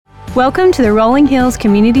Welcome to the Rolling Hills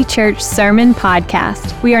Community Church Sermon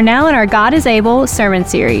Podcast. We are now in our God is Able sermon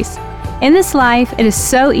series. In this life, it is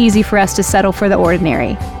so easy for us to settle for the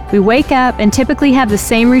ordinary. We wake up and typically have the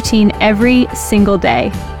same routine every single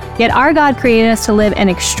day. Yet our God created us to live an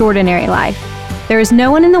extraordinary life. There is no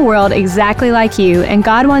one in the world exactly like you, and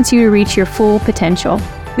God wants you to reach your full potential.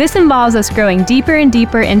 This involves us growing deeper and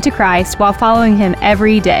deeper into Christ while following Him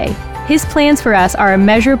every day. His plans for us are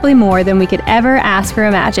immeasurably more than we could ever ask or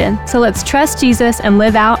imagine. So let's trust Jesus and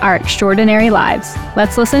live out our extraordinary lives.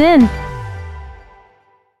 Let's listen in.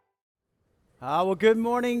 Well, good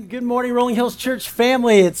morning, Rolling Hills Church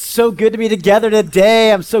family. It's so good to be together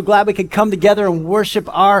today. I'm so glad we could come together and worship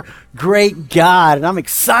our great God. And I'm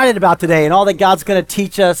excited about today and all that God's going to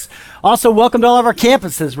teach us. Also, welcome to all of our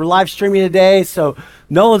campuses. We're live streaming today, so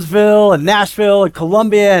Nolensville and Nashville and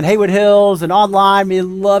Columbia and Haywood Hills and online. We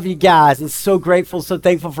love you guys. I'm so grateful, so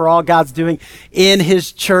thankful for all God's doing in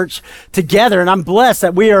His church together. And I'm blessed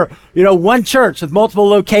that we are, one church with multiple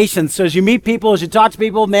locations. So as you meet people, as you talk to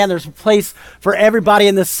people, man, there's a place for everybody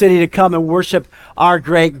in this city to come and worship our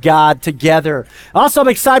great God together. Also, I'm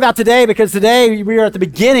excited about today because today we are at the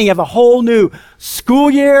beginning of a whole new school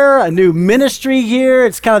year, a new ministry year.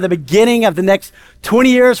 It's kind of the beginning of the next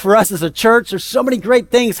 20 years for us as a church. There's so many great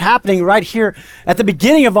things happening right here at the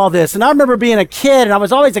beginning of all this. And I remember being a kid and I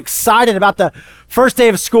was always excited about the first day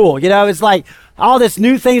of school. It's like all this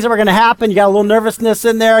new things that were going to happen. You got a little nervousness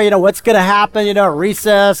in there, what's going to happen, at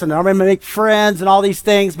recess, and I'm going to make friends and all these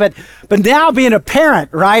things. But now being a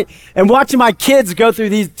parent, right, and watching my kids go through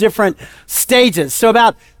these different stages. So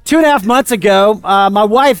about 2.5 months ago, my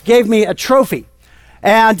wife gave me a trophy.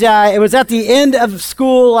 And it was at the end of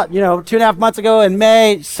school, 2.5 months ago in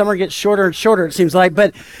May. Summer gets shorter and shorter, it seems like.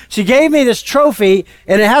 But she gave me this trophy,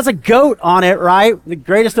 and it has a goat on it, right? The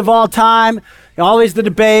greatest of all time. Always the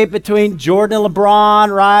debate between Jordan and LeBron,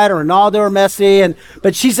 right? Or Ronaldo or Messi.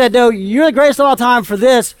 But she said, no, you're the greatest of all time for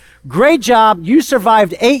this. Great job. You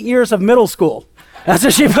survived 8 years of middle school. That's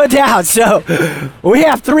what she put down. So we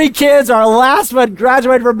have 3 kids. Our last one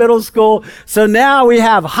graduated from middle school. So now we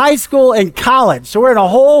have high school and college. So we're in a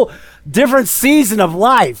whole different season of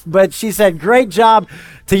life. But she said, great job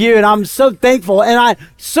to you. And I'm so thankful. And I'm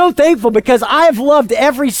so thankful because I have loved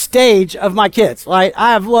every stage of my kids. Like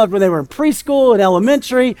I have loved when they were in preschool and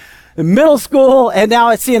elementary and middle school. And now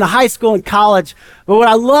I see in high school and college. But what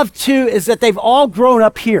I love too is that they've all grown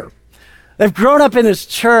up here. They've grown up in this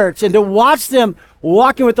church, and to watch them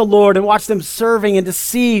walking with the Lord and watch them serving and to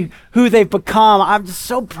see who they've become, I'm just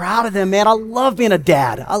so proud of them, man. I love being a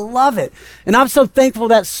dad. I love it. And I'm so thankful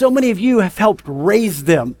that so many of you have helped raise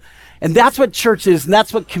them. And that's what church is, and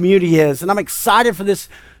that's what community is. And I'm excited for this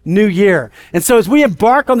new year. And so as we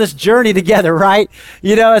embark on this journey together, right?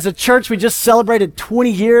 As a church, we just celebrated 20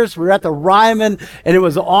 years. We were at the Ryman, and it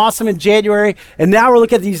was awesome in January. And now we're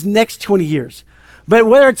looking at these next 20 years. But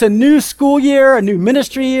whether it's a new school year, a new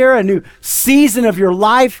ministry year, a new season of your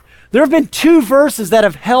life, there have been 2 verses that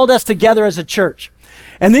have held us together as a church.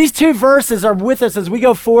 And these 2 verses are with us as we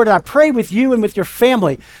go forward. And I pray with you and with your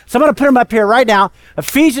family. So I'm going to put them up here right now.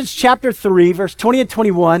 Ephesians chapter 3, verse 20 and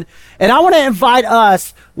 21. And I want to invite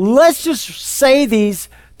us, let's just say these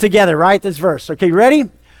together, right? This verse. Okay, you ready?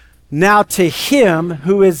 Now to Him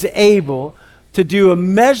who is able to do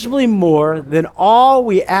immeasurably more than all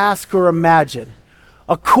we ask or imagine,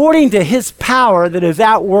 according to His power that is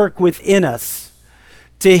at work within us.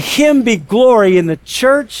 To Him be glory in the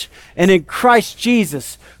church and in Christ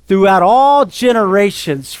Jesus throughout all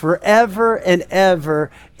generations, forever and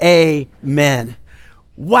ever. Amen.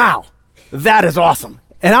 Wow, that is awesome.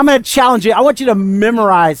 And I'm going to challenge you. I want you to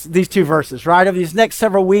memorize these 2 verses, right? Over these next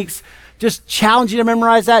several weeks, just challenge you to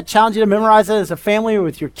memorize that. Challenge you to memorize it as a family or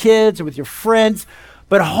with your kids or with your friends.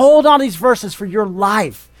 But hold on to these verses for your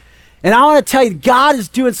life. And I want to tell you, God is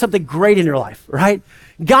doing something great in your life, right?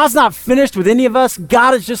 God's not finished with any of us.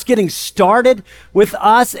 God is just getting started with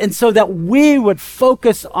us, and so that we would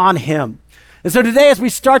focus on Him. And so today, as we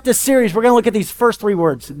start this series, we're going to look at these first 3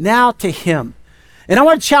 words, now to Him. And I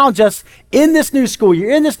want to challenge us in this new school year,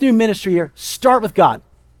 in this new ministry year, start with God.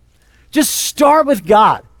 Just start with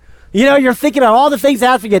God. You're thinking about all the things that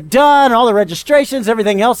have to get done, all the registrations,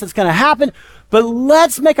 everything else that's going to happen, but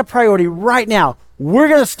let's make a priority right now. We're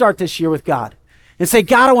going to start this year with God and say,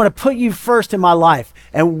 God, I want to put you first in my life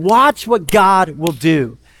and watch what God will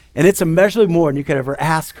do. And it's immeasurably more than you could ever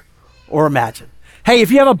ask or imagine. Hey,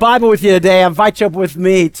 if you have a Bible with you today, I invite you up with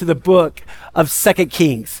me to the book of 2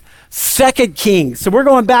 Kings. 2 Kings. So we're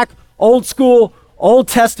going back old school, Old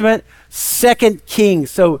Testament, 2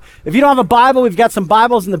 Kings. So if you don't have a Bible, we've got some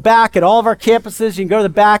Bibles in the back at all of our campuses. You can go to the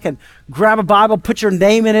back and grab a Bible, put your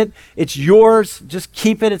name in it. It's yours. Just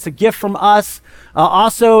keep it. It's a gift from us.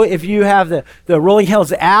 Also, if you have the Rolling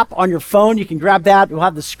Hills app on your phone, you can grab that. We'll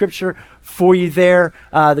have the scripture for you there.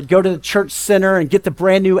 Go to the church center and get the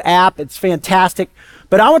brand new app. It's fantastic.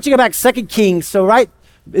 But I want you to go back 2 Kings. So right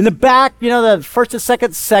in the back, the 1st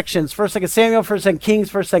and 2nd sections, 1st, 2nd Samuel, 1st, 2nd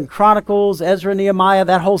Kings, 1st, 2nd Chronicles, Ezra, Nehemiah,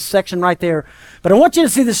 that whole section right there. But I want you to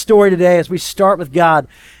see this story today as we start with God.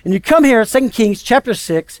 And you come here, 2 Kings chapter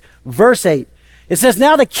 6, verse 8. It says,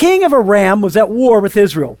 "Now the king of Aram was at war with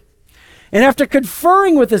Israel. And after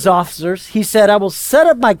conferring with his officers, he said, I will set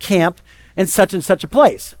up my camp in such and such a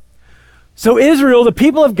place." So Israel, the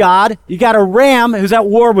people of God, you got Aram who's at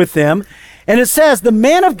war with them. And it says, the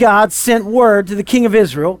man of God sent word to the king of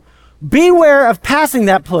Israel, "Beware of passing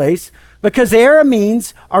that place, because the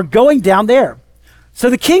Arameans are going down there." So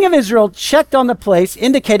the king of Israel checked on the place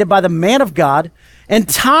indicated by the man of God, and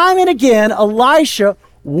time and again Elisha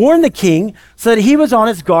warned the king so that he was on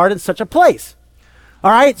his guard in such a place.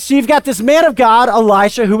 All right, so you've got this man of God,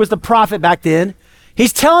 Elisha, who was the prophet back then.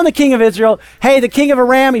 He's telling the king of Israel, hey, the king of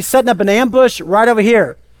Aram, he's setting up an ambush right over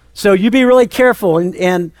here. So you be really careful.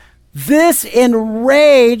 And this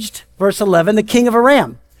enraged, verse 11, the king of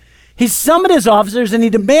Aram. He summoned his officers and he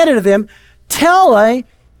demanded of them, "Tell me,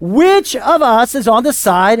 which of us is on the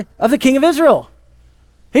side of the king of Israel?"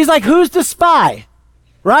 He's like, who's the spy,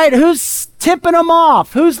 right? Who's tipping them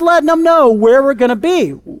off? Who's letting them know where we're going to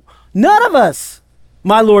be? "None of us,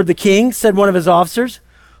 my lord the king," said one of his officers.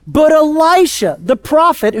 "But Elisha, the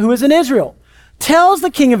prophet who is in Israel, tells the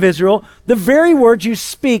king of Israel the very words you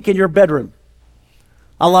speak in your bedroom."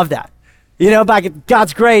 I love that. By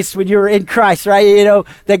God's grace, when you're in Christ, right?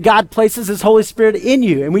 That God places his Holy Spirit in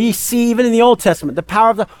you. And we see even in the Old Testament, the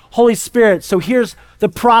power of the Holy Spirit. So here's the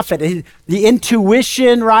prophet, the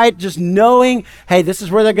intuition, right? Just knowing, hey, this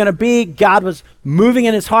is where they're going to be. God was moving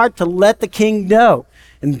in his heart to let the king know.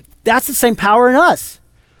 And that's the same power in us.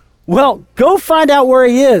 "Well, go find out where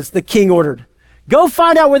he is," the king ordered. "Go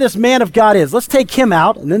find out where this man of God is. Let's take him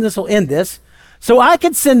out," and then this will end this, "so I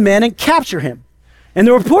can send men and capture him." And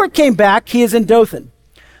the report came back, he is in Dothan.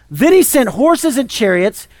 Then he sent horses and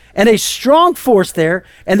chariots and a strong force there,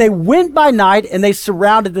 and they went by night and they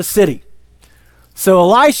surrounded the city. So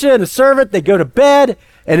Elisha and the servant, they go to bed,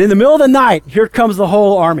 and in the middle of the night, here comes the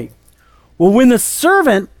whole army. Well, when the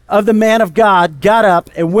servant of the man of God got up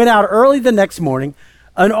and went out early the next morning,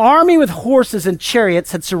 an army with horses and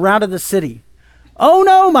chariots had surrounded the city. "Oh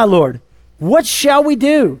no, my lord, what shall we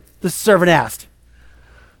do?" the servant asked.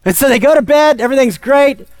 And so they go to bed, everything's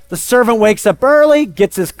great. The servant wakes up early,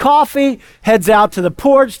 gets his coffee, heads out to the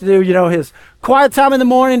porch to do, his quiet time in the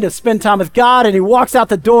morning, to spend time with God, and he walks out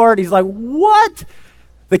the door and he's like, what?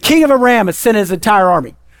 The king of Aram has sent his entire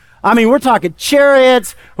army. I mean, we're talking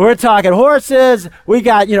chariots, we're talking horses, we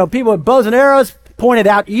got, people with bows and arrows pointed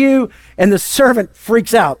out at you, and the servant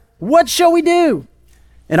freaks out. What shall we do?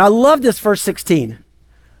 And I love this verse 16.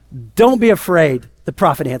 "Don't be afraid," the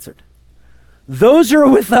prophet answered. "Those who are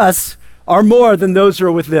with us are more than those who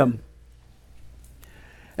are with them."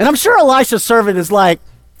 And I'm sure Elisha's servant is like,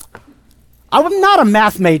 I'm not a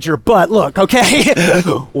math major, but look, okay,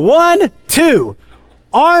 1, 2,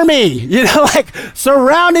 army,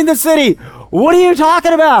 surrounding the city. What are you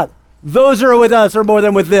talking about? Those who are with us are more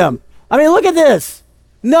than with them. I mean, look at this.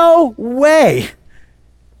 No way.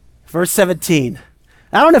 Verse 17.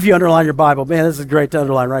 I don't know if you underline your Bible. Man, this is great to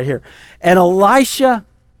underline right here. "And Elisha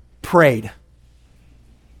prayed."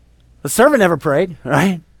 The servant never prayed,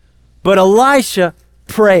 right? But Elisha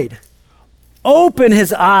prayed. "Open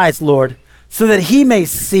his eyes, Lord, so that he may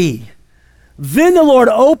see." Then the Lord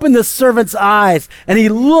opened the servant's eyes, and he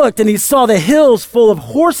looked, and he saw the hills full of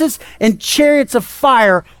horses and chariots of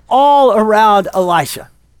fire all around Elisha.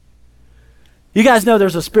 You guys know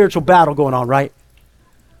there's a spiritual battle going on, right?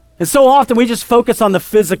 And so often we just focus on the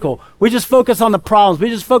physical. We just focus on the problems.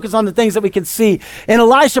 We just focus on the things that we can see. And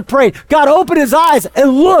Elisha prayed, God, open his eyes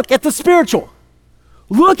and look at the spiritual.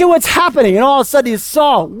 Look at what's happening. And all of a sudden he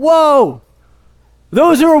saw, whoa,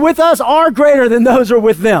 those who are with us are greater than those who are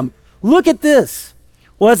with them. Look at this.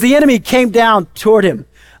 Well, as the enemy came down toward him,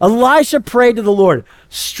 Elisha prayed to the Lord,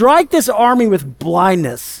 strike this army with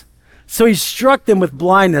blindness. So he struck them with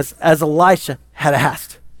blindness as Elisha had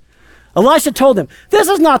asked. Elisha told him, this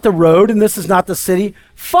is not the road and this is not the city.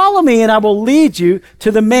 Follow me and I will lead you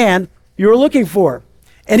to the man you are looking for.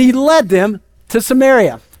 And he led them to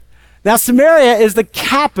Samaria. Now, Samaria is the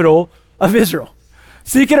capital of Israel.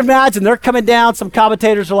 So you can imagine they're coming down. Some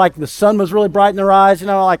commentators are like, the sun was really bright in their eyes.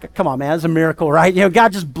 Like, come on, man, it's a miracle, right?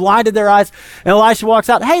 God just blinded their eyes. And Elisha walks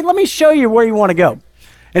out, hey, let me show you where you want to go.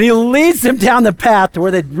 And he leads them down the path to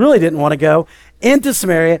where they really didn't want to go, into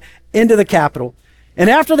Samaria, into the capital. And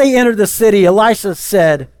after they entered the city, Elisha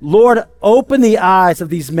said, Lord, open the eyes of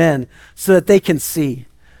these men so that they can see.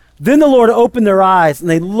 Then the Lord opened their eyes, and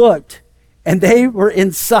they looked, and they were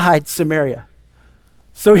inside Samaria.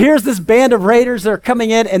 So here's this band of raiders that are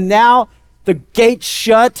coming in, and now the gate's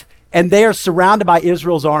shut, and they are surrounded by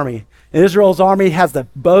Israel's army. And Israel's army has the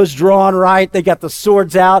bows drawn, right? They got the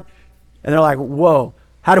swords out, and they're like, whoa,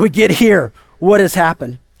 how do we get here? What has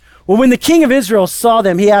happened? Well, when the king of Israel saw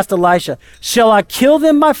them, he asked Elisha, shall I kill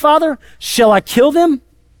them, my father? Shall I kill them?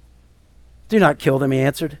 Do not kill them, he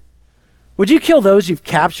answered. Would you kill those you've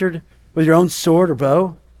captured with your own sword or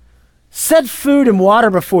bow? Set food and water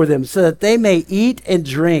before them so that they may eat and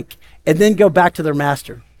drink and then go back to their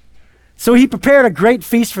master. So he prepared a great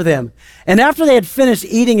feast for them. And after they had finished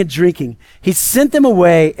eating and drinking, he sent them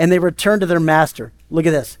away and they returned to their master. Look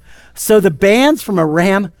at this. So the bands from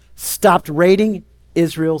Aram stopped raiding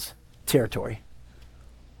Israel's territory.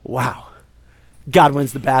 Wow. God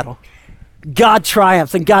wins the battle. God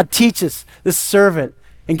triumphs, and God teaches this servant,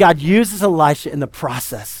 and God uses Elisha in the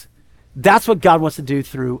process. That's what God wants to do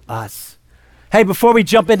through us. Hey, before we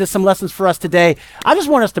jump into some lessons for us today, I just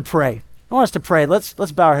want us to pray. I want us to pray. Let's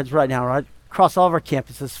bow our heads right now, right? Across all of our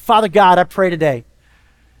campuses. Father God, I pray today.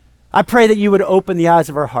 I pray that you would open the eyes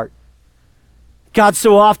of our heart. God,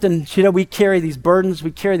 so often, we carry these burdens,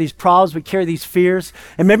 we carry these problems, we carry these fears,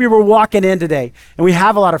 and maybe we're walking in today, and we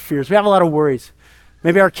have a lot of fears, we have a lot of worries.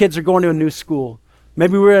 Maybe our kids are going to a new school.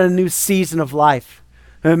 Maybe we're in a new season of life.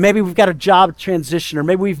 Maybe we've got a job transition, or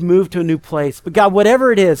maybe we've moved to a new place. But God,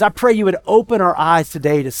 whatever it is, I pray you would open our eyes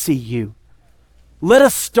today to see you. Let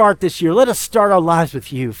us start this year. Let us start our lives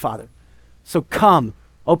with you, Father. So come,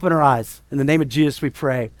 open our eyes. In the name of Jesus we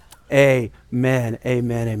pray. Amen,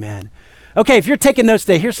 amen, amen. Okay, if you're taking notes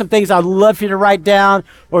today, here's some things I'd love for you to write down.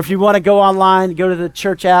 Or if you want to go online, go to the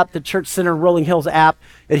church app, the Church Center Rolling Hills app.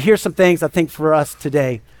 And here's some things I think for us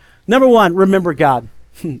today. Number one, remember God.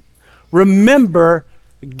 Remember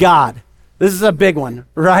God. This is a big one,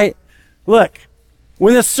 right? Look,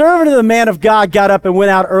 when the servant of the man of God got up and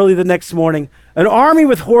went out early the next morning, an army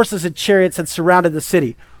with horses and chariots had surrounded the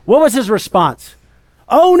city. What was his response?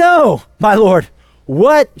 Oh no, my Lord,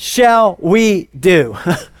 what shall we do?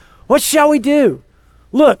 What shall we do?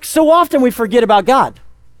 Look, so often we forget about God.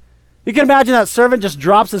 You can imagine that servant just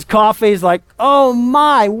drops his coffee. He's like, oh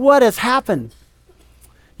my, what has happened?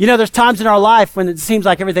 There's times in our life when it seems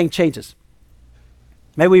like everything changes.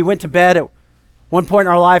 Maybe we went to bed at one point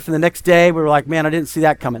in our life, and the next day we were like, man, I didn't see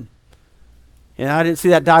that coming. I didn't see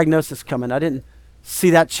that diagnosis coming. I didn't see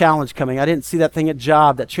that challenge coming. I didn't see that thing at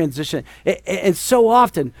job, that transition. And so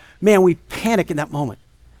often, man, we panic in that moment.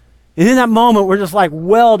 And in that moment, we're just like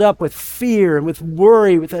welled up with fear and with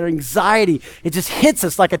worry, with anxiety. It just hits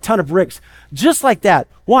us like a ton of bricks. Just like that.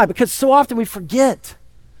 Why? Because so often we forget.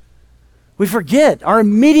 We forget. Our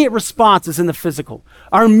immediate response is in the physical.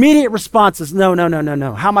 Our immediate response is, no.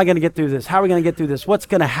 How am I going to get through this? How are we going to get through this? What's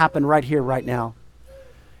going to happen right here, right now?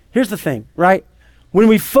 Here's the thing, right? When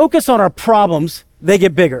we focus on our problems, they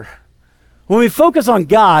get bigger. When we focus on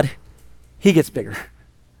God, he gets bigger.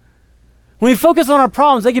 When we focus on our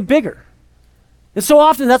problems, they get bigger. And so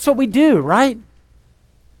often that's what we do, right?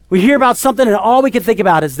 We hear about something and all we can think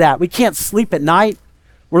about is that. We can't sleep at night.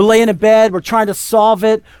 We're laying in bed. We're trying to solve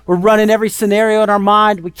it. We're running every scenario in our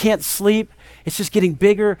mind. We can't sleep. It's just getting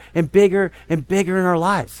bigger and bigger and bigger in our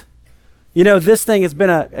lives. This thing has been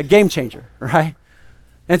a game changer, right?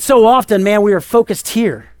 And so often, man, we are focused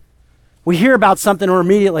here. We hear about something or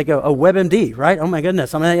immediately go, oh, WebMD, right? Oh my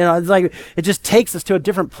goodness. It's like, it just takes us to a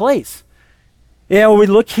different place. We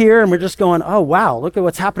look here and we're just going, oh wow, look at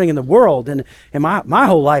what's happening in the world. And in my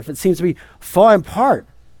whole life, it seems to be falling apart.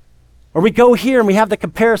 Or we go here and we have the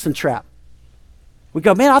comparison trap. We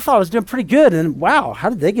go, man, I thought I was doing pretty good. And wow, how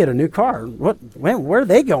did they get a new car? Where are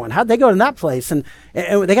they going? How'd they go to that place? And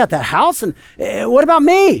they got that house. And what about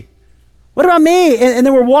me? What about me? And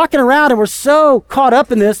then we're walking around and we're so caught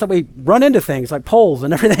up in this that we run into things like poles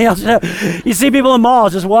and everything else. You see people in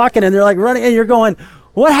malls just walking and they're like running and you're going,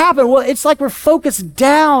 what happened? Well, it's like we're focused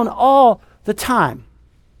down all the time.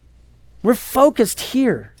 We're focused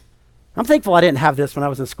here. I'm thankful I didn't have this when I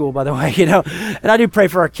was in school, by the way, and I do pray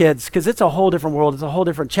for our kids because it's a whole different world. It's a whole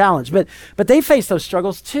different challenge, but they face those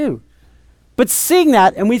struggles too. But seeing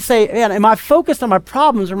that and we say, man, am I focused on my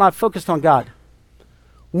problems or am I focused on God?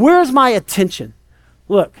 Where's my attention?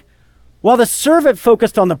 Look, while the servant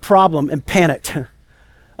focused on the problem and panicked,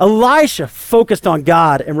 Elisha focused on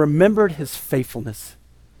God and remembered his faithfulness.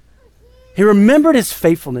 He remembered his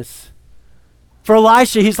faithfulness. For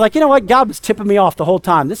Elisha, he's like, you know what? God was tipping me off the whole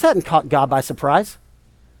time. This hadn't caught God by surprise.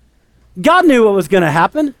 God knew what was going to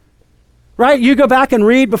happen, right? You go back and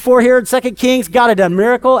read before here in 2 Kings, God had done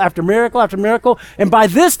miracle after miracle after miracle. And by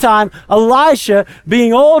this time, Elisha,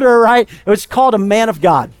 being older, right, it was called a man of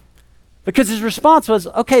God. Because his response was,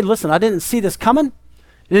 okay, listen, I didn't see this coming.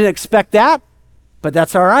 I didn't expect that, but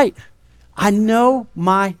that's all right. I know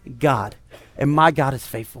my God, and my God is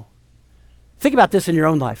faithful. Think about this in your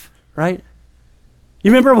own life, right?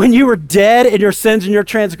 You remember when you were dead in your sins and your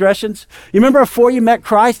transgressions? You remember before you met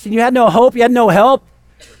Christ and you had no hope, you had no help?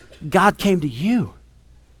 God came to you.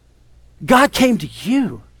 God came to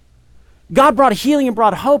you. God brought healing and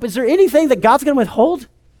brought hope. Is there anything that God's going to withhold?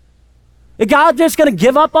 Is God just going to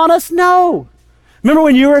give up on us? No. Remember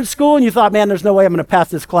when you were in school and you thought, man, there's no way I'm going to pass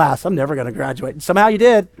this class. I'm never going to graduate. And somehow you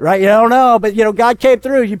did, right? You don't know, but God came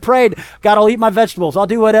through. You prayed, God, I'll eat my vegetables. I'll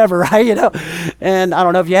do whatever, right? And I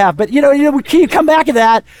don't know if you have, but you come back to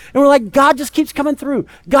that and we're like, God just keeps coming through.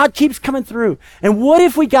 God keeps coming through. And what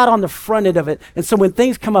if we got on the front end of it? And so when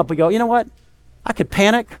things come up, we go, you know what? I could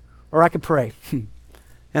panic or I could pray.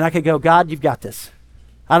 And I could go, God, you've got this.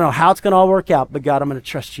 I don't know how it's going to all work out, but God, I'm going to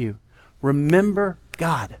trust you. Remember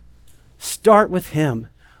God. Start with him.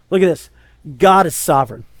 Look at this. God is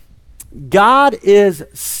sovereign. God is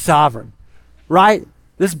sovereign, right?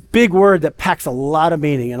 This big word that packs a lot of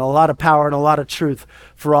meaning and a lot of power and a lot of truth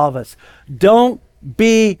for all of us. Don't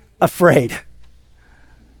be afraid.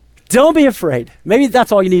 Don't be afraid. Maybe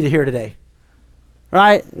that's all you need to hear today,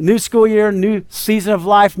 right? New school year, new season of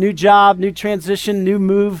life, new job, new transition, new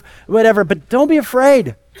move, whatever. But don't be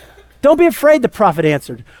afraid. Don't be afraid, the prophet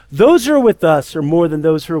answered. Those who are with us are more than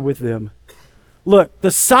those who are with them. Look, the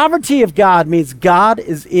sovereignty of God means God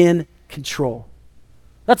is in control.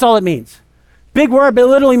 That's all it means. Big word, but it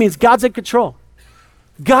literally means God's in control.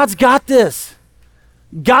 God's got this.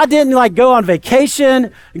 God didn't go on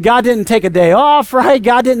vacation. God didn't take a day off, right?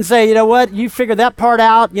 God didn't say, you know what, you figure that part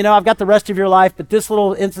out. I've got the rest of your life, but this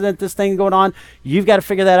little incident, this thing going on, you've got to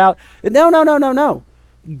figure that out. No.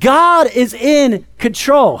 God is in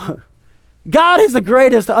control. God is the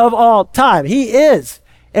greatest of all time. He is.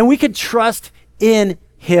 And we can trust in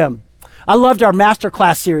him. I loved our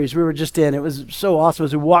masterclass series we were just in. It was so awesome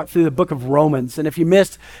as we walked through the book of Romans. And if you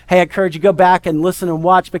missed, hey, I encourage you to go back and listen and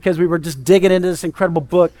watch because we were just digging into this incredible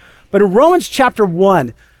book. But in Romans chapter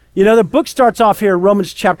 1, the book starts off here in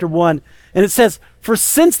Romans chapter 1, and it says, "For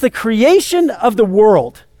since the creation of the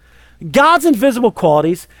world, God's invisible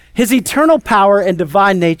qualities, his eternal power and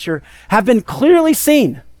divine nature have been clearly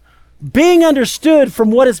seen, being understood from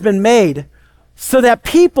what has been made, so that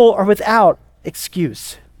people are without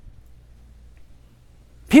excuse."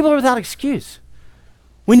 People are without excuse.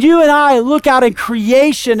 When you and I look out in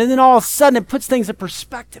creation and then all of a sudden it puts things in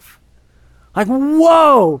perspective. Like,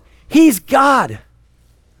 whoa, he's God.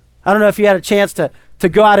 I don't know if you had a chance to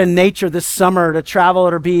go out in nature this summer, to travel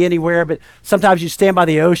or be anywhere, but sometimes you stand by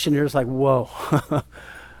the ocean, you're just like, whoa,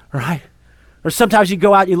 right? Or sometimes you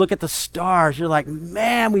go out and you look at the stars, you're like,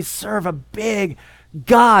 man, we serve a big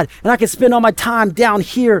God. And I can spend all my time down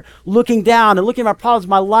here looking down and looking at my problems of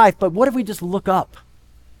my life, but what if we just look up?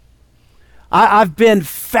 I've been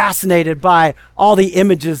fascinated by all the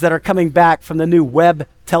images that are coming back from the new Webb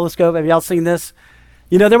telescope. Have y'all seen this?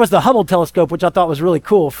 There was the Hubble telescope, which I thought was really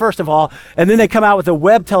cool, first of all, and then they come out with the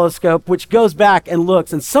Webb telescope, which goes back and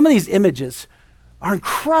looks, and some of these images are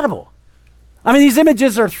incredible. I mean, these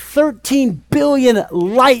images are 13 billion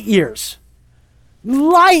light years.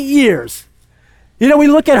 Light years. We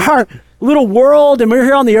look at our little world and we're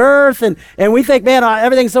here on the earth and we think, man,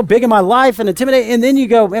 everything's so big in my life and intimidating. And then you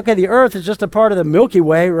go, okay, the earth is just a part of the Milky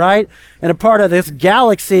Way, right? And a part of this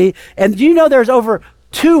galaxy. And there's over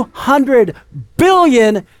 200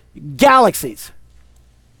 billion galaxies.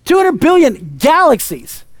 200 billion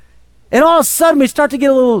galaxies. And all of a sudden we start to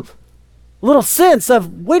get a little sense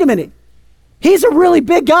of, wait a minute, he's a really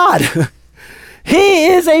big God. He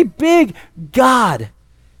is a big God.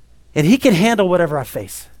 And he can handle whatever I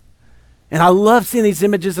face. And I love seeing these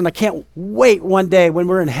images, and I can't wait one day when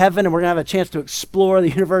we're in heaven and we're going to have a chance to explore the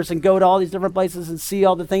universe and go to all these different places and see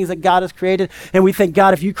all the things that God has created. And we think,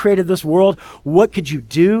 God, if you created this world, what could you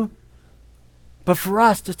do? But for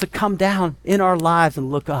us, just to come down in our lives and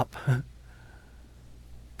look up.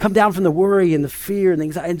 Come down from the worry and the fear and the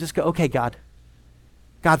anxiety and just go, okay, God,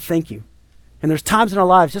 thank you. And there's times in our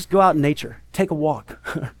lives, just go out in nature, take a walk.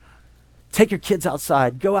 Take your kids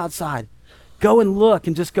outside, go outside. Go and look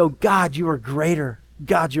and just go, God, you are greater.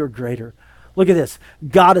 God, you are greater. Look at this.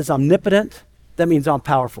 God is omnipotent. That means all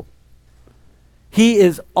powerful. He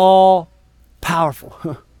is all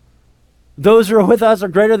powerful. Those who are with us are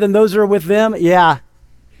greater than those who are with them. Yeah,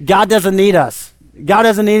 God doesn't need us. God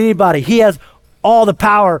doesn't need anybody. He has all the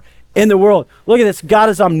power in the world. Look at this. God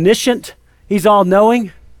is omniscient. He's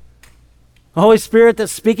all-knowing. The Holy Spirit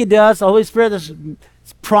that's speaking to us, the Holy Spirit that's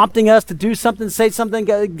prompting us to do something, say something,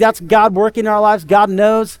 that's God working in our lives. God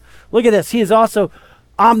knows. Look at this. He is also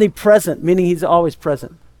omnipresent, meaning he's always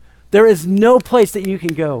present. There is no place that you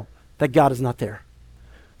can go that God is not there.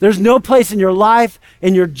 There's no place in your life,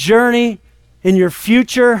 in your journey, in your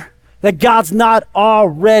future, that God's not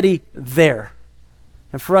already there.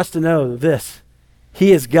 And for us to know this,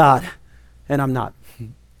 he is God and I'm not.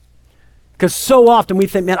 Because so often we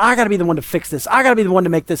think, man, I got to be the one to fix this. I got to be the one to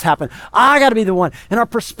make this happen. I got to be the one. And our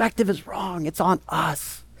perspective is wrong. It's on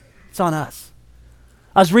us. It's on us.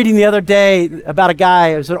 I was reading the other day about a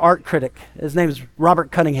guy who was an art critic. His name is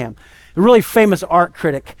Robert Cunningham, a really famous art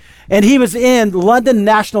critic. And he was in London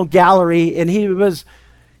National Gallery, and he was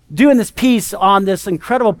doing this piece on this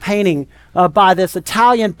incredible painting by this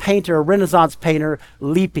Italian painter, a Renaissance painter,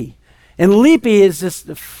 Lippi. And Lippi is this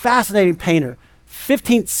fascinating painter,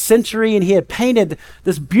 15th century, and he had painted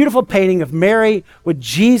this beautiful painting of Mary with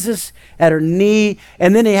Jesus at her knee,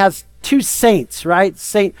 and then he has two saints, right?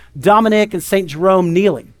 Saint Dominic and Saint Jerome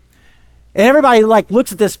kneeling. And everybody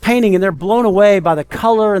looks at this painting and they're blown away by the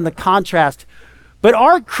color and the contrast. But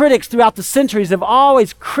art critics throughout the centuries have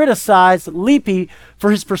always criticized Lippi for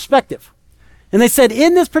his perspective. And they said,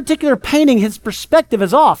 in this particular painting, his perspective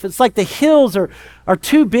is off. It's like the hills are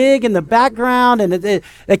too big in the background, and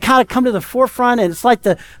they kind of come to the forefront, and it's like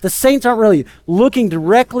the saints aren't really looking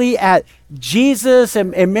directly at Jesus,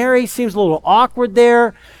 and Mary seems a little awkward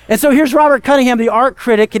there. And so here's Robert Cunningham, the art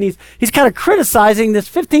critic, and he's kind of criticizing this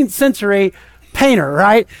 15th century painter,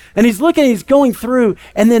 right? And he's looking, he's going through,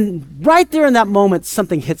 and then right there in that moment,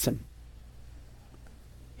 something hits him.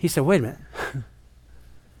 He said, wait a minute.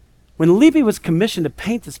 When Lippi was commissioned to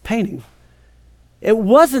paint this painting, it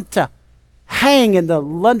wasn't to hang in the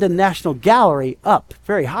London National Gallery up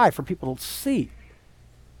very high for people to see.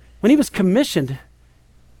 When he was commissioned,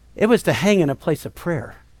 it was to hang in a place of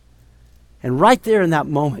prayer. And right there in that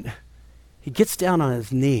moment, he gets down on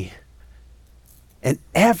his knee, and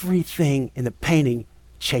everything in the painting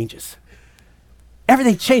changes.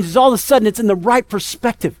 Everything changes. All of a sudden, it's in the right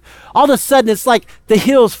perspective. All of a sudden, it's like the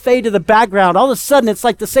hills fade to the background. All of a sudden, it's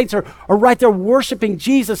like the saints are right there worshiping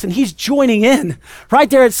Jesus, and he's joining in. Right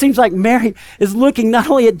there, it seems like Mary is looking not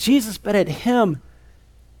only at Jesus, but at him.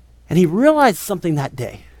 And he realized something that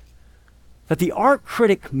day that the art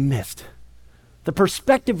critic missed. The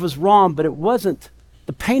perspective was wrong, but it wasn't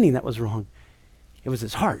the painting that was wrong. It was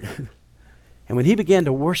his heart. And when he began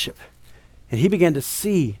to worship, and he began to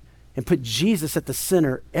see and put Jesus at the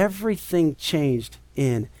center, everything changed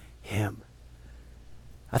in him.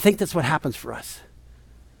 I think that's what happens for us.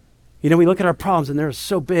 You know, we look at our problems and they're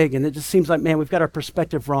so big, and it just seems like, man, we've got our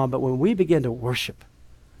perspective wrong. But when we begin to worship,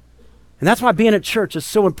 and that's why being at church is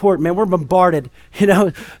so important, man. We're bombarded,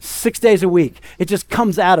 6 days a week. It just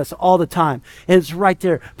comes at us all the time, and it's right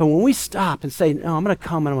there. But when we stop and say, no, I'm going to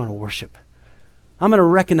come and I'm going to worship. I'm going to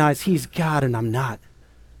recognize he's God and I'm not.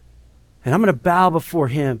 And I'm going to bow before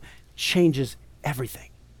him. Changes everything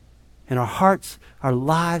in our hearts, our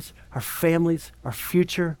lives, our families, our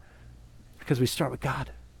future, because we start with God.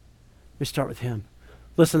 We start with him.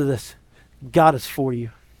 Listen to this. God is for you.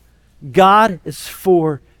 God is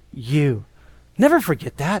for you. Never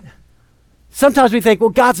forget that. Sometimes we think, well,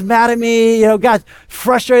 God's mad at me, God's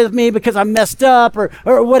frustrated with me because I messed up or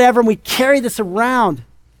whatever, and we carry this around.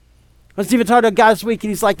 I was even talking to a guy this week,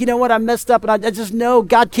 and he's like, you know what, I messed up, and I just know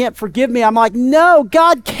God can't forgive me. I'm like, no,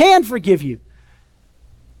 God can forgive you.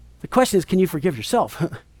 The question is, can you forgive yourself?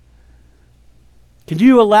 Can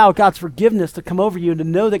you allow God's forgiveness to come over you and to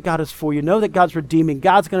know that God is for you, know that God's redeeming,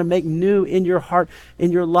 God's going to make new in your heart,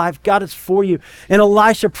 in your life. God is for you. And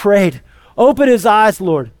Elisha prayed, open his eyes,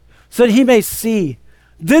 Lord, so that he may see.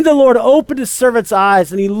 Then the Lord opened his servant's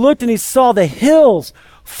eyes, and he looked and he saw the hills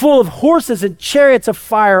full of horses and chariots of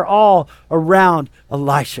fire all around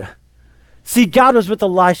Elisha. See, God was with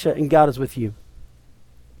Elisha, and God is with you.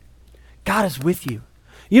 God is with you.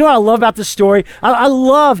 You know what I love about this story? I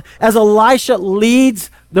love as Elisha leads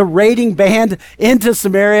the raiding band into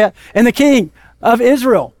Samaria, and the king of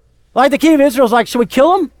Israel, the king of Israel is like, should we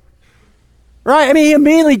kill him? Right? I mean, he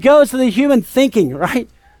immediately goes to the human thinking, right?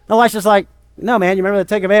 Elisha's like, no, man, you remember the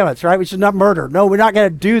 10 Commandments, right? We should not murder. No, we're not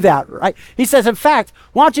going to do that, right? He says, in fact,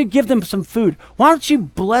 why don't you give them some food? Why don't you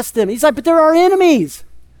bless them? He's like, but they're our enemies.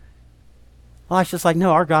 Elisha's like,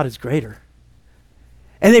 no, our God is greater.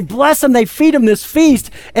 And they bless him, they feed him this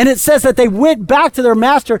feast, and it says that they went back to their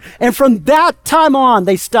master, and from that time on,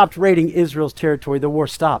 they stopped raiding Israel's territory. The war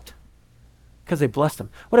stopped because they blessed him.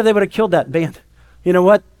 What if they would have killed that band? You know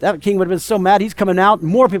what? That king would have been so mad. He's coming out.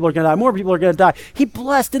 More people are going to die. More people are going to die. He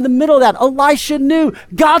blessed in the middle of that. Elisha knew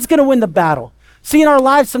God's going to win the battle. See, in our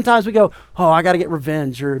lives, sometimes we go, oh, I got to get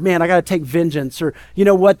revenge, or man, I got to take vengeance, or you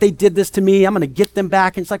know what? They did this to me. I'm going to get them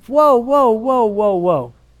back. And it's like, whoa, whoa, whoa, whoa,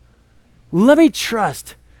 whoa. Let me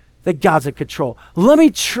trust that God's in control. Let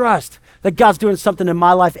me trust that God's doing something in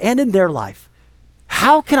my life and in their life.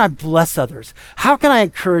 How can I bless others? How can I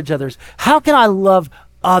encourage others? How can I love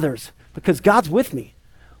others? Because God's with me.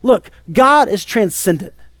 Look, God is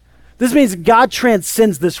transcendent. This means God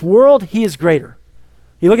transcends this world. He is greater.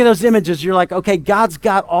 You look at those images, you're like, okay, God's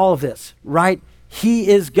got all of this, right? He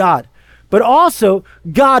is God. But also,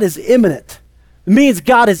 God is immanent. It means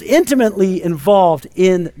God is intimately involved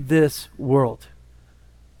in this world.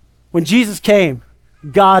 When Jesus came,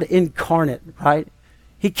 God incarnate, right?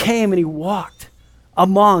 He came and he walked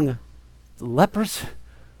among the lepers,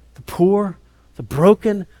 the poor, the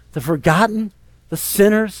broken, the forgotten, the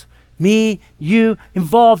sinners, me, you,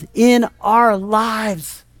 involved in our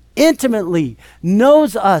lives, intimately,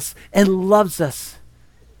 knows us and loves us.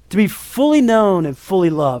 To be fully known and fully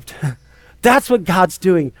loved. That's what God's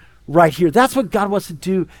doing right here. That's what God wants to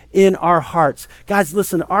do in our hearts. Guys,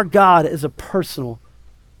 listen, our God is a personal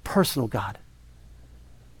God.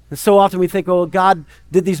 And so often we think, oh, God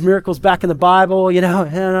did these miracles back in the Bible,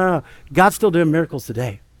 No. God's still doing miracles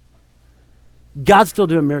today. God's still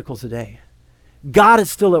doing miracles today. God is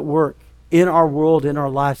still at work in our world, in our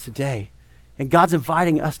lives today. And God's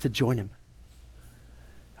inviting us to join him.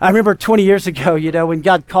 I remember 20 years ago, when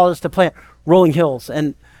God called us to plant Rolling Hills.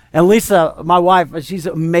 And Lisa, my wife, she's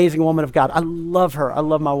an amazing woman of God. I love her. I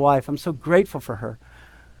love my wife. I'm so grateful for her.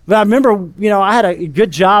 But I remember, I had a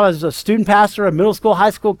good job as a student pastor of middle school, high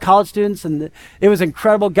school, college students, and it was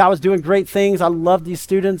incredible. God was doing great things. I love these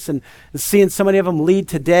students and seeing so many of them lead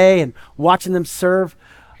today and watching them serve.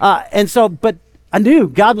 But I knew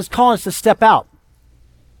God was calling us to step out.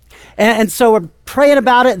 And so we're praying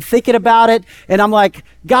about it and thinking about it, and I'm like,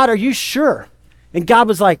 God, are you sure? And God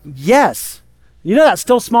was like, yes. You know that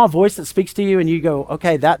still small voice that speaks to you, and you go,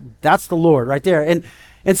 okay, that's the Lord right there.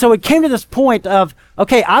 And so it came to this point of,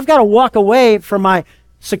 okay, I've got to walk away from my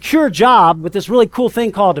secure job with this really cool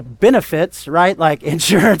thing called benefits, right? Like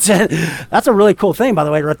insurance. And that's a really cool thing, by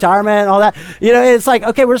the way, retirement and all that. It's like,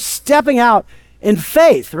 okay, we're stepping out in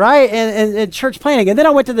faith, right? And church planting. And then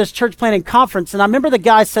I went to this church planting conference, and I remember the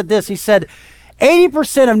guy said this. He said,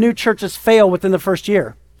 80% of new churches fail within the first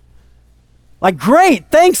year. Like,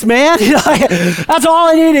 great, thanks, man. That's all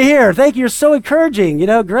I need to hear. Thank you, you're so encouraging.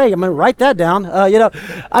 Great, I'm going to write that down.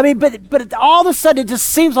 But all of a sudden, it just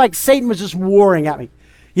seems like Satan was just warring at me.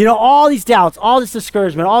 All these doubts, all this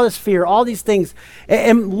discouragement, all this fear, all these things.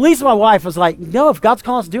 And Lisa, my wife, was like, no, if God's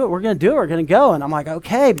calling us to do it, we're going to do it. We're going to go. And I'm like,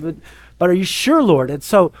 okay, but are you sure, Lord? And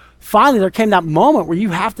so finally, there came that moment where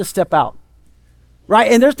you have to step out,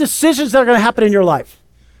 right? And there's decisions that are going to happen in your life.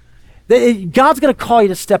 God's going to call you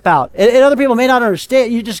to step out. And other people may not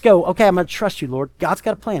understand. You just go, okay, I'm going to trust you, Lord. God's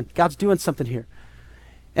got a plan. God's doing something here.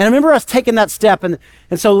 And I remember us taking that step. And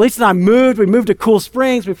so Lisa and I moved. We moved to Cool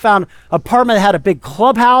Springs. We found an apartment that had a big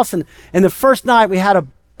clubhouse. And the first night, we had a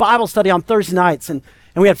Bible study on Thursday nights. And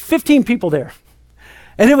we had 15 people there.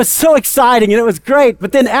 And it was so exciting, and it was great.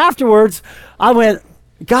 But then afterwards, I went,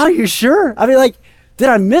 God, are you sure? Did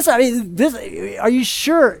I miss it? Are you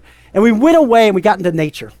sure? And we went away, and we got into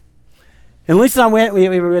nature. And Lisa and I went,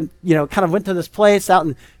 we went, kind of went to this place out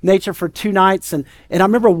in nature for 2 nights. And I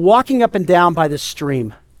remember walking up and down by this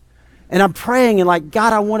stream. And I'm praying and like,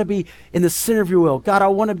 God, I want to be in the center of your will. God, I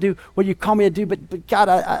want to do what you call me to do. But God,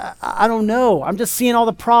 I don't know. I'm just seeing all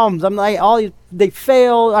the problems. I'm like, they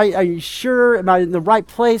fail. Are you sure? Am I in the right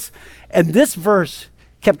place? And this verse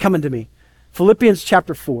kept coming to me. Philippians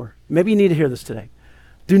chapter 4. Maybe you need to hear this today.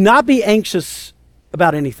 Do not be anxious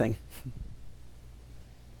about anything.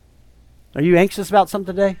 Are you anxious about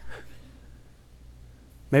something today?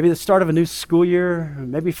 Maybe the start of a new school year,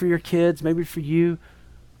 maybe for your kids, maybe for you,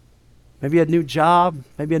 maybe a new job,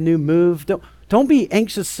 maybe a new move. Don't be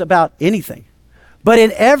anxious about anything. But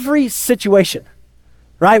in every situation,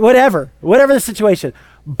 right, whatever the situation,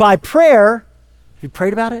 by prayer, have you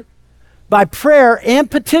prayed about it? By prayer and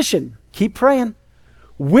petition, keep praying,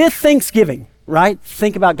 with thanksgiving, right?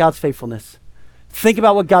 Think about God's faithfulness. Think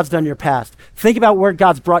about what God's done in your past. Think about where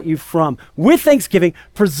God's brought you from. With thanksgiving,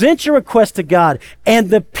 present your request to God, and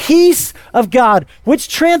the peace of God, which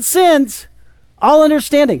transcends all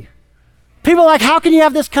understanding. People are like, how can you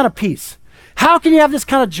have this kind of peace? How can you have this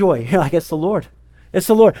kind of joy? You're like, it's the Lord. It's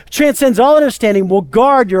the Lord. Transcends all understanding, will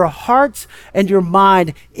guard your hearts and your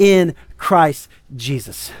mind in Christ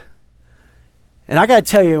Jesus. And I got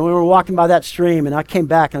to tell you, when we were walking by that stream and I came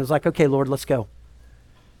back and I was like, okay, Lord, let's go.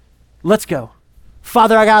 Let's go.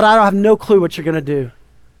 Father, I don't have no clue what you're going to do.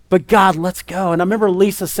 But God, let's go. And I remember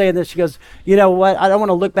Lisa saying this. She goes, you know what? I don't want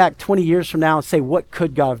to look back 20 years from now and say, what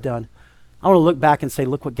could God have done? I want to look back and say,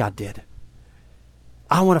 look what God did.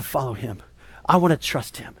 I want to follow him. I want to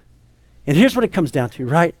trust him. And here's what it comes down to,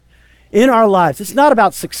 right? In our lives, it's not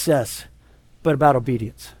about success, but about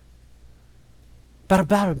obedience.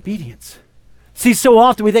 About obedience. See, so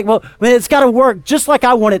often we think, well, man, it's got to work just like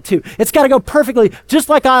I want it to. It's got to go perfectly, just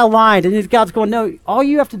like I aligned. And God's going, no, all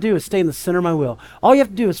you have to do is stay in the center of my will. All you have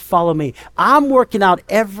to do is follow me. I'm working out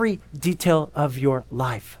every detail of your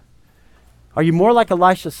life. Are you more like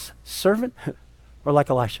Elisha's servant or like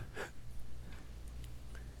Elisha?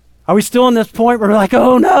 Are we still in this point where we're like,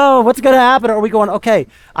 oh no, what's going to happen? Or are we going, okay,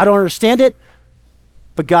 I don't understand it,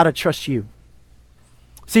 but God, I trust you.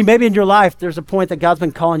 See, maybe in your life, there's a point that God's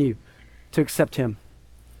been calling you to accept him.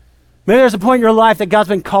 Maybe there's a point in your life that God's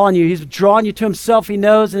been calling you. He's drawing you to himself. He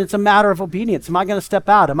knows, and it's a matter of obedience. Am I going to step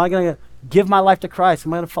out? Am I going to give my life to Christ?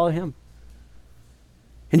 Am I going to follow him?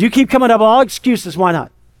 And you keep coming up with all excuses. Why not?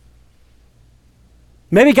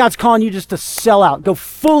 Maybe God's calling you just to sell out, go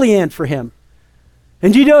fully in for him.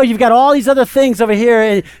 And you know, you've got all these other things over here,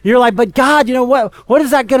 and you're like, but God, you know what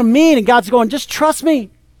is that going to mean? And God's going, just trust me.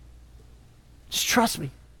 Just trust me.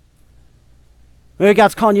 Maybe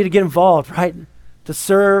God's calling you to get involved, right? To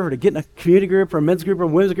serve, or to get in a community group, or a men's group, or a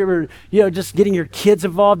women's group, or, you know, just getting your kids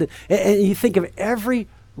involved. And you think of every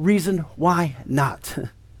reason why not.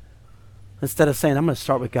 Instead of saying, I'm going to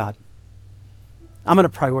start with God. I'm going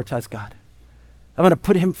to prioritize God. I'm going to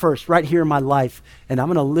put him first right here in my life, and I'm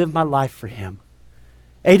going to live my life for him.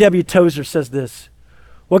 A.W. Tozer says this: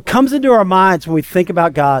 what comes into our minds when we think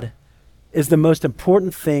about God is the most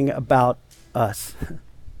important thing about us.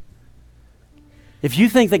 If you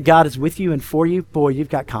think that God is with you and for you, boy, you've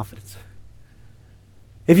got confidence.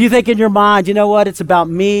 If you think in your mind, you know what, it's about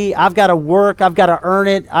me, I've got to work, I've got to earn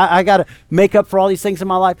it, I got to make up for all these things in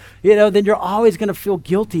my life, you know, then you're always going to feel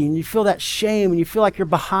guilty, and you feel that shame, and you feel like you're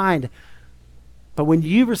behind. But when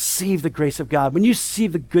you receive the grace of God, when you see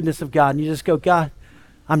the goodness of God, and you just go, God,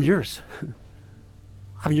 I'm yours.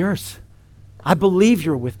 I'm yours. I believe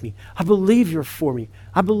you're with me. I believe you're for me.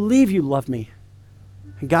 I believe you love me.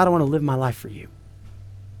 And God, I want to live my life for you.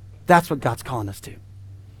 That's what God's calling us to.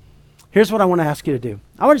 Here's what I want to ask you to do.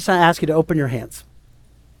 I want to ask you to open your hands.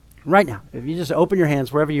 Right now, if you just open your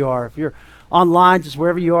hands wherever you are. If you're online, just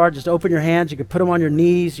wherever you are, just open your hands. You can put them on your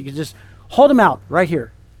knees. You can just hold them out right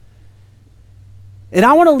here. And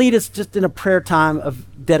I want to lead us just in a prayer time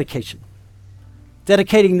of dedication.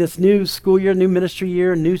 Dedicating this new school year, new ministry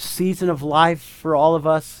year, new season of life for all of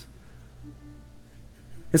us.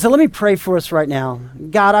 And so let me pray for us right now.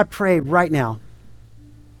 God, I pray right now.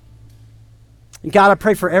 And God, I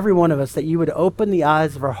pray for every one of us that you would open the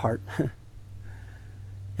eyes of our heart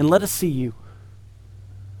and let us see you.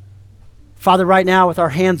 Father, right now with our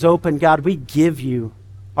hands open, God, we give you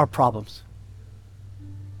our problems.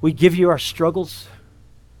 We give you our struggles.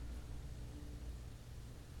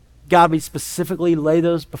 God, we specifically lay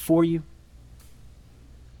those before you.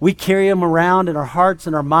 We carry them around in our hearts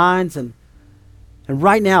and our minds, and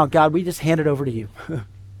right now, God, we just hand it over to you.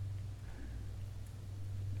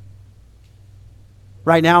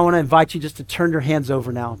 Right now, I want to invite you just to turn your hands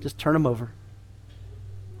over now. Just turn them over.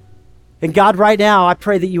 And God, right now, I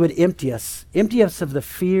pray that you would empty us. Empty us of the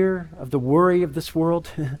fear, of the worry of this world.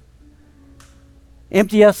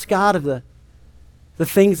 Empty us, God, of the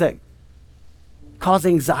things that cause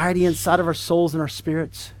anxiety inside of our souls and our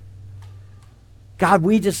spirits. God,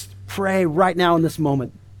 we just pray right now in this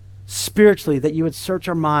moment, spiritually, that you would search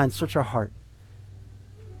our minds, search our heart.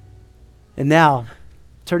 And now,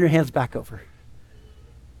 turn your hands back over.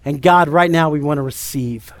 And God, right now we want to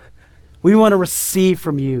receive. We want to receive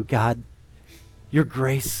from you, God, your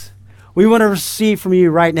grace. We want to receive from you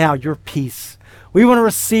right now your peace. We want to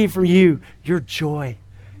receive from you your joy.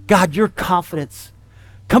 God, your confidence.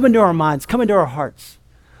 Come into our minds, come into our hearts.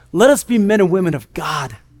 Let us be men and women of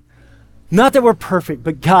God. Not that we're perfect,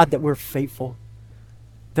 but God, that we're faithful.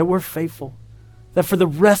 That we're faithful. That for the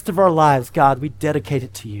rest of our lives, God, we dedicate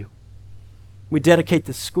it to you. We dedicate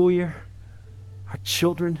the school year, our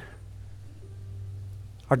children,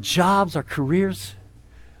 our jobs, our careers,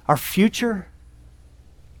 our future.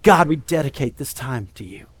 God, we dedicate this time to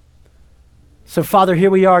you. So, Father, here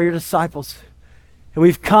we are, your disciples. And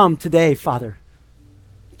we've come today, Father.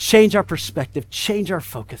 Change our perspective, change our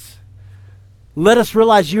focus. Let us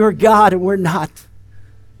realize you are God and we're not.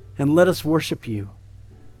 And let us worship you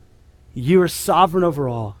You are sovereign over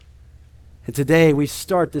all. And today we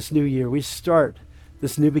start this new year. We start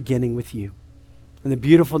this new beginning with you. In the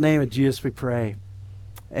beautiful name of Jesus we pray.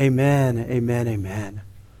 Amen, amen, amen.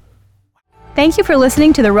 Thank you for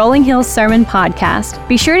listening to the Rolling Hills Sermon Podcast.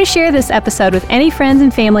 Be sure to share this episode with any friends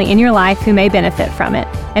and family in your life who may benefit from it.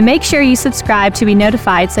 And make sure you subscribe to be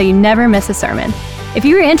notified so you never miss a sermon. If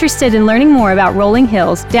you are interested in learning more about Rolling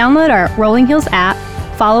Hills, download our Rolling Hills app,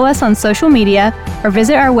 follow us on social media, or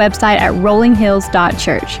visit our website at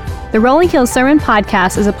rollinghills.church. The Rolling Hills Sermon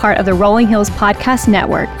Podcast is a part of the Rolling Hills Podcast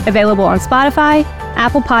Network, available on Spotify,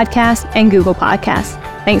 Apple Podcasts, and Google Podcasts.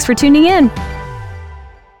 Thanks for tuning in.